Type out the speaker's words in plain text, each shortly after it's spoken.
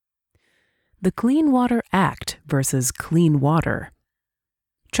The Clean Water Act versus Clean Water.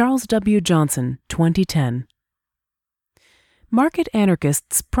 Charles W. Johnson, 2010. Market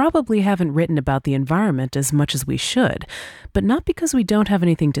anarchists probably haven't written about the environment as much as we should, but not because we don't have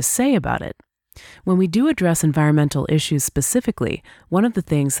anything to say about it. When we do address environmental issues specifically, one of the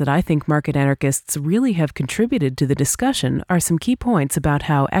things that I think market anarchists really have contributed to the discussion are some key points about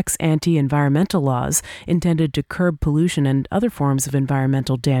how ex-ante environmental laws intended to curb pollution and other forms of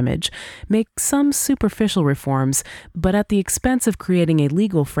environmental damage make some superficial reforms, but at the expense of creating a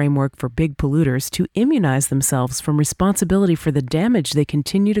legal framework for big polluters to immunize themselves from responsibility for the damage they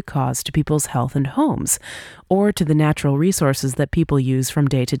continue to cause to people's health and homes, or to the natural resources that people use from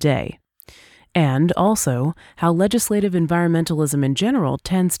day to day. And also, how legislative environmentalism in general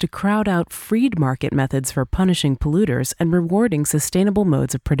tends to crowd out freed market methods for punishing polluters and rewarding sustainable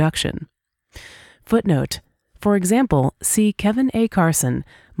modes of production. Footnote. For example, see Kevin A. Carson,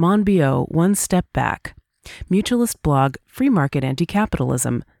 Monbiot, One Step Back. Mutualist blog, Free Market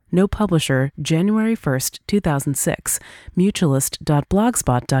Anti-Capitalism. No publisher, January 1st, 2006.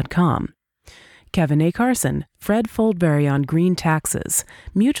 Mutualist.blogspot.com. Kevin A. Carson, Fred Foldberry on Green Taxes.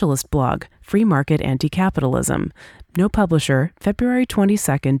 Mutualist blog, Free Market Anti-Capitalism. No publisher, February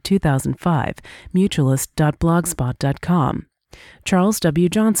 22, 2005. Mutualist.blogspot.com. Charles W.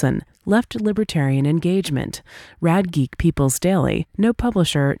 Johnson, Left Libertarian Engagement. Rad Geek People's Daily. No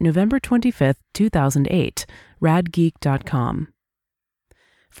publisher, November 25, 2008. radgeek.com.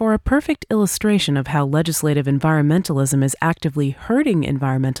 For a perfect illustration of how legislative environmentalism is actively hurting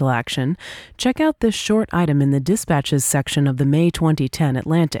environmental action, check out this short item in the Dispatches section of the May 2010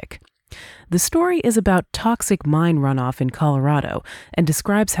 Atlantic. The story is about toxic mine runoff in Colorado and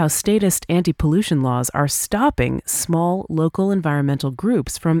describes how statist anti-pollution laws are stopping small, local environmental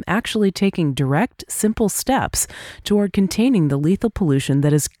groups from actually taking direct, simple steps toward containing the lethal pollution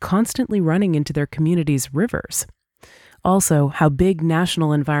that is constantly running into their communities' rivers. Also, how big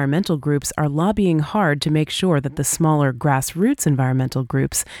national environmental groups are lobbying hard to make sure that the smaller grassroots environmental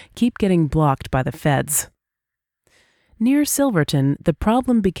groups keep getting blocked by the feds. Near Silverton, the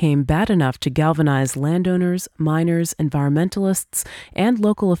problem became bad enough to galvanize landowners, miners, environmentalists, and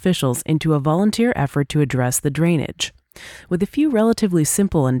local officials into a volunteer effort to address the drainage. With a few relatively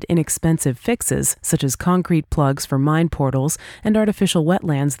simple and inexpensive fixes, such as concrete plugs for mine portals and artificial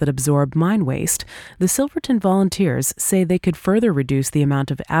wetlands that absorb mine waste, the Silverton volunteers say they could further reduce the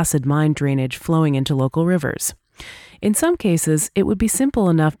amount of acid mine drainage flowing into local rivers. In some cases, it would be simple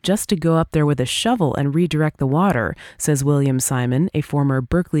enough just to go up there with a shovel and redirect the water, says William Simon, a former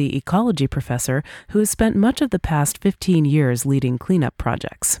Berkeley ecology professor who has spent much of the past 15 years leading cleanup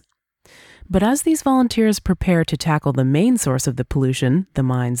projects. But as these volunteers prepare to tackle the main source of the pollution, the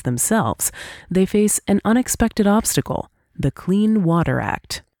mines themselves, they face an unexpected obstacle, the Clean Water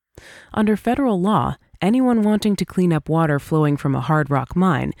Act. Under federal law, anyone wanting to clean up water flowing from a hard rock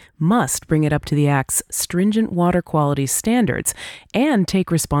mine must bring it up to the Act's stringent water quality standards and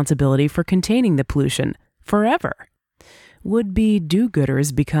take responsibility for containing the pollution forever. Would-be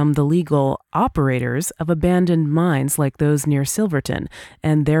do-gooders become the legal operators of abandoned mines like those near Silverton,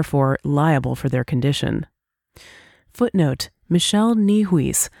 and therefore liable for their condition. Footnote. Michelle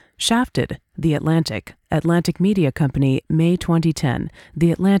Niehuis, Shafted, The Atlantic, Atlantic Media Company, May 2010,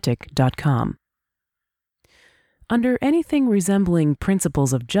 theatlantic.com. Under anything resembling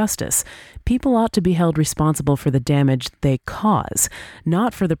principles of justice, people ought to be held responsible for the damage they cause,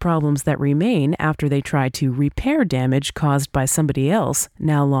 not for the problems that remain after they try to repair damage caused by somebody else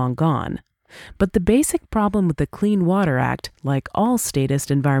now long gone. But the basic problem with the Clean Water Act, like all statist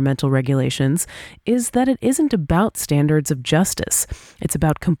environmental regulations, is that it isn't about standards of justice. It's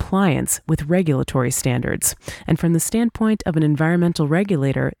about compliance with regulatory standards. And from the standpoint of an environmental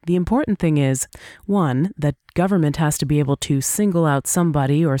regulator, the important thing is, 1, that government has to be able to single out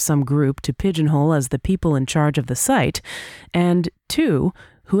somebody or some group to pigeonhole as the people in charge of the site, and 2,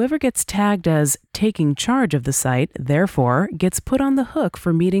 whoever gets tagged as taking charge of the site, therefore, gets put on the hook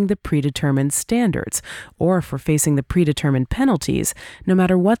for meeting the predetermined standards, or for facing the predetermined penalties, no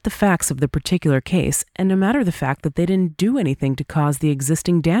matter what the facts of the particular case, and no matter the fact that they didn't do anything to cause the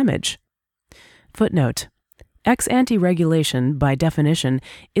existing damage. Footnote. Ex-ante regulation, by definition,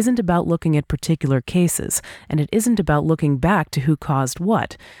 isn't about looking at particular cases, and it isn't about looking back to who caused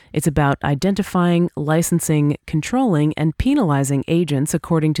what. It's about identifying, licensing, controlling, and penalizing agents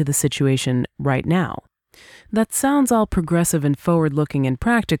according to the situation right now. That sounds all progressive and forward-looking and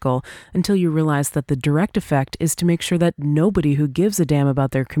practical until you realize that the direct effect is to make sure that nobody who gives a damn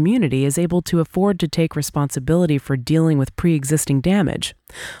about their community is able to afford to take responsibility for dealing with pre-existing damage.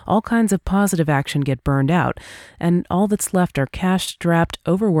 All kinds of positive action get burned out, and all that's left are cash-strapped,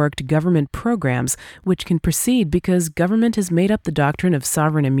 overworked government programs which can proceed because government has made up the doctrine of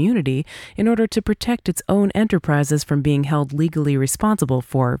sovereign immunity in order to protect its own enterprises from being held legally responsible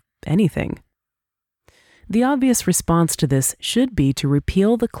for anything. The obvious response to this should be to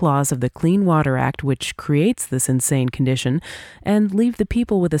repeal the clause of the Clean Water Act which creates this insane condition and leave the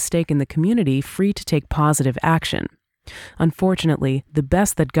people with a stake in the community free to take positive action. Unfortunately, the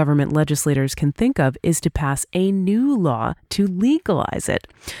best that government legislators can think of is to pass a new law to legalize it,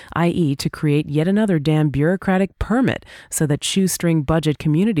 i.e. to create yet another damn bureaucratic permit so that shoestring budget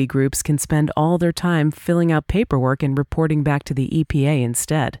community groups can spend all their time filling out paperwork and reporting back to the EPA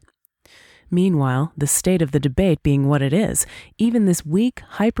instead. Meanwhile, the state of the debate being what it is, even this weak,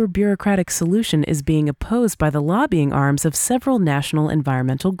 hyper-bureaucratic solution is being opposed by the lobbying arms of several national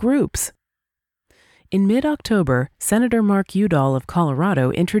environmental groups. In mid-October, Senator Mark Udall of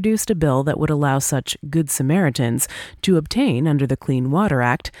Colorado introduced a bill that would allow such Good Samaritans to obtain, under the Clean Water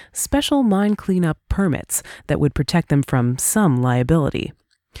Act, special mine cleanup permits that would protect them from some liability.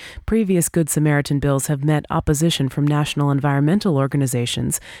 Previous Good Samaritan bills have met opposition from national environmental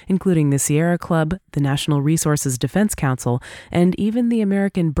organizations, including the Sierra Club, the National Resources Defense Council, and even the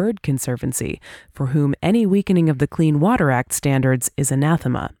American Bird Conservancy, for whom any weakening of the Clean Water Act standards is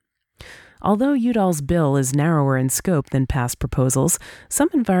anathema. Although Udall's bill is narrower in scope than past proposals, some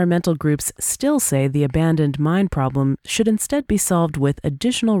environmental groups still say the abandoned mine problem should instead be solved with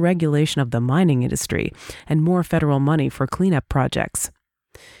additional regulation of the mining industry and more federal money for cleanup projects.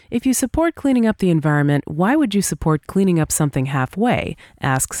 If you support cleaning up the environment, why would you support cleaning up something halfway?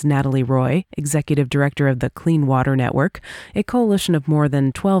 Asks Natalie Roy, executive director of the Clean Water Network, a coalition of more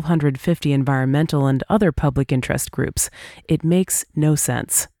than 1,250 environmental and other public interest groups. It makes no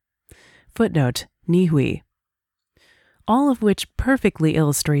sense. Footnote, Nihui. All of which perfectly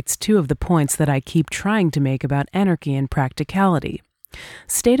illustrates two of the points that I keep trying to make about anarchy and practicality.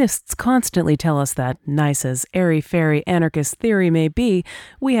 Statists constantly tell us that, nice as airy-fairy anarchist theory may be,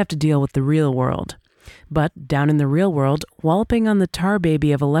 we have to deal with the real world. But down in the real world, walloping on the tar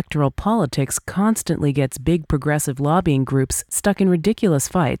baby of electoral politics constantly gets big progressive lobbying groups stuck in ridiculous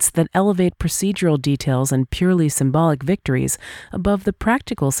fights that elevate procedural details and purely symbolic victories above the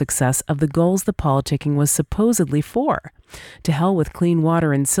practical success of the goals the politicking was supposedly for. To hell with clean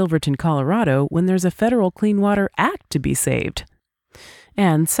water in Silverton, Colorado, when there's a federal Clean Water Act to be saved.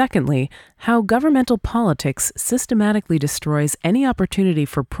 And secondly, how governmental politics systematically destroys any opportunity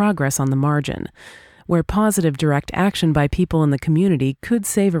for progress on the margin. Where positive direct action by people in the community could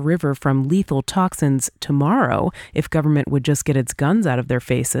save a river from lethal toxins tomorrow if government would just get its guns out of their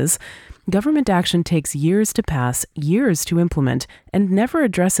faces, government action takes years to pass, years to implement, and never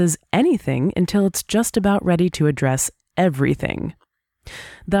addresses anything until it's just about ready to address everything.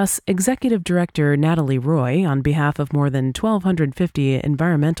 Thus, Executive Director Natalie Roy, on behalf of more than 1,250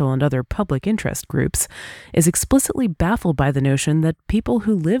 environmental and other public interest groups, is explicitly baffled by the notion that people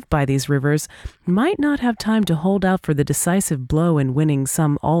who live by these rivers might not have time to hold out for the decisive blow in winning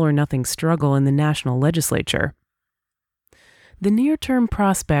some all-or-nothing struggle in the national legislature. The near-term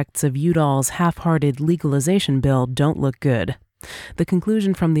prospects of Udall's half-hearted legalization bill don't look good. The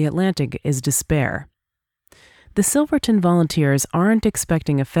conclusion from The Atlantic is despair. The Silverton volunteers aren't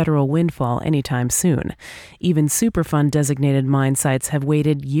expecting a federal windfall anytime soon. Even Superfund-designated mine sites have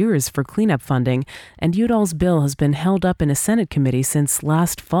waited years for cleanup funding, and Udall's bill has been held up in a Senate committee since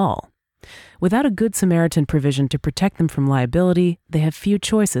last fall. Without a Good Samaritan provision to protect them from liability, they have few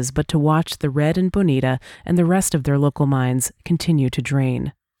choices but to watch the Red and Bonita and the rest of their local mines continue to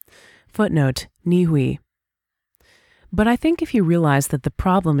drain. Footnote, Nihui. But I think if you realize that the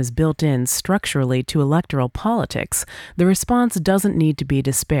problem is built in structurally to electoral politics, the response doesn't need to be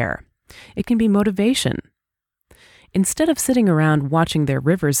despair. It can be motivation. Instead of sitting around watching their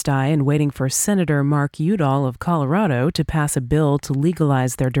rivers die and waiting for Senator Mark Udall of Colorado to pass a bill to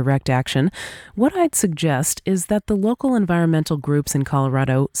legalize their direct action, what I'd suggest is that the local environmental groups in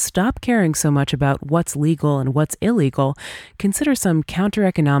Colorado stop caring so much about what's legal and what's illegal, consider some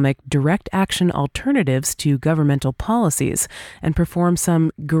counter-economic direct action alternatives to governmental policies, and perform some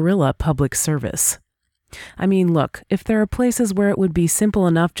guerrilla public service. I mean, look, if there are places where it would be simple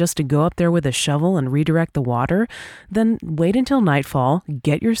enough just to go up there with a shovel and redirect the water, then wait until nightfall,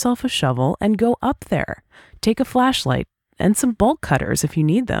 get yourself a shovel, and go up there. Take a flashlight and some bolt cutters if you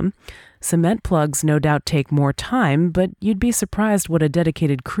need them. Cement plugs no doubt take more time, but you'd be surprised what a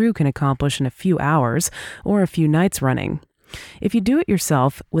dedicated crew can accomplish in a few hours or a few nights running. If you do it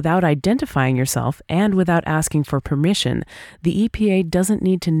yourself without identifying yourself and without asking for permission, the EPA doesn't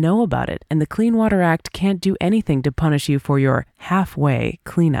need to know about it, and the Clean Water Act can't do anything to punish you for your halfway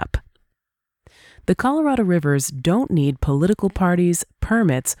cleanup. The Colorado rivers don't need political parties,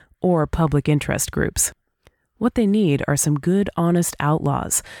 permits, or public interest groups. What they need are some good, honest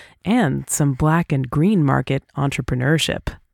outlaws and some black and green market entrepreneurship.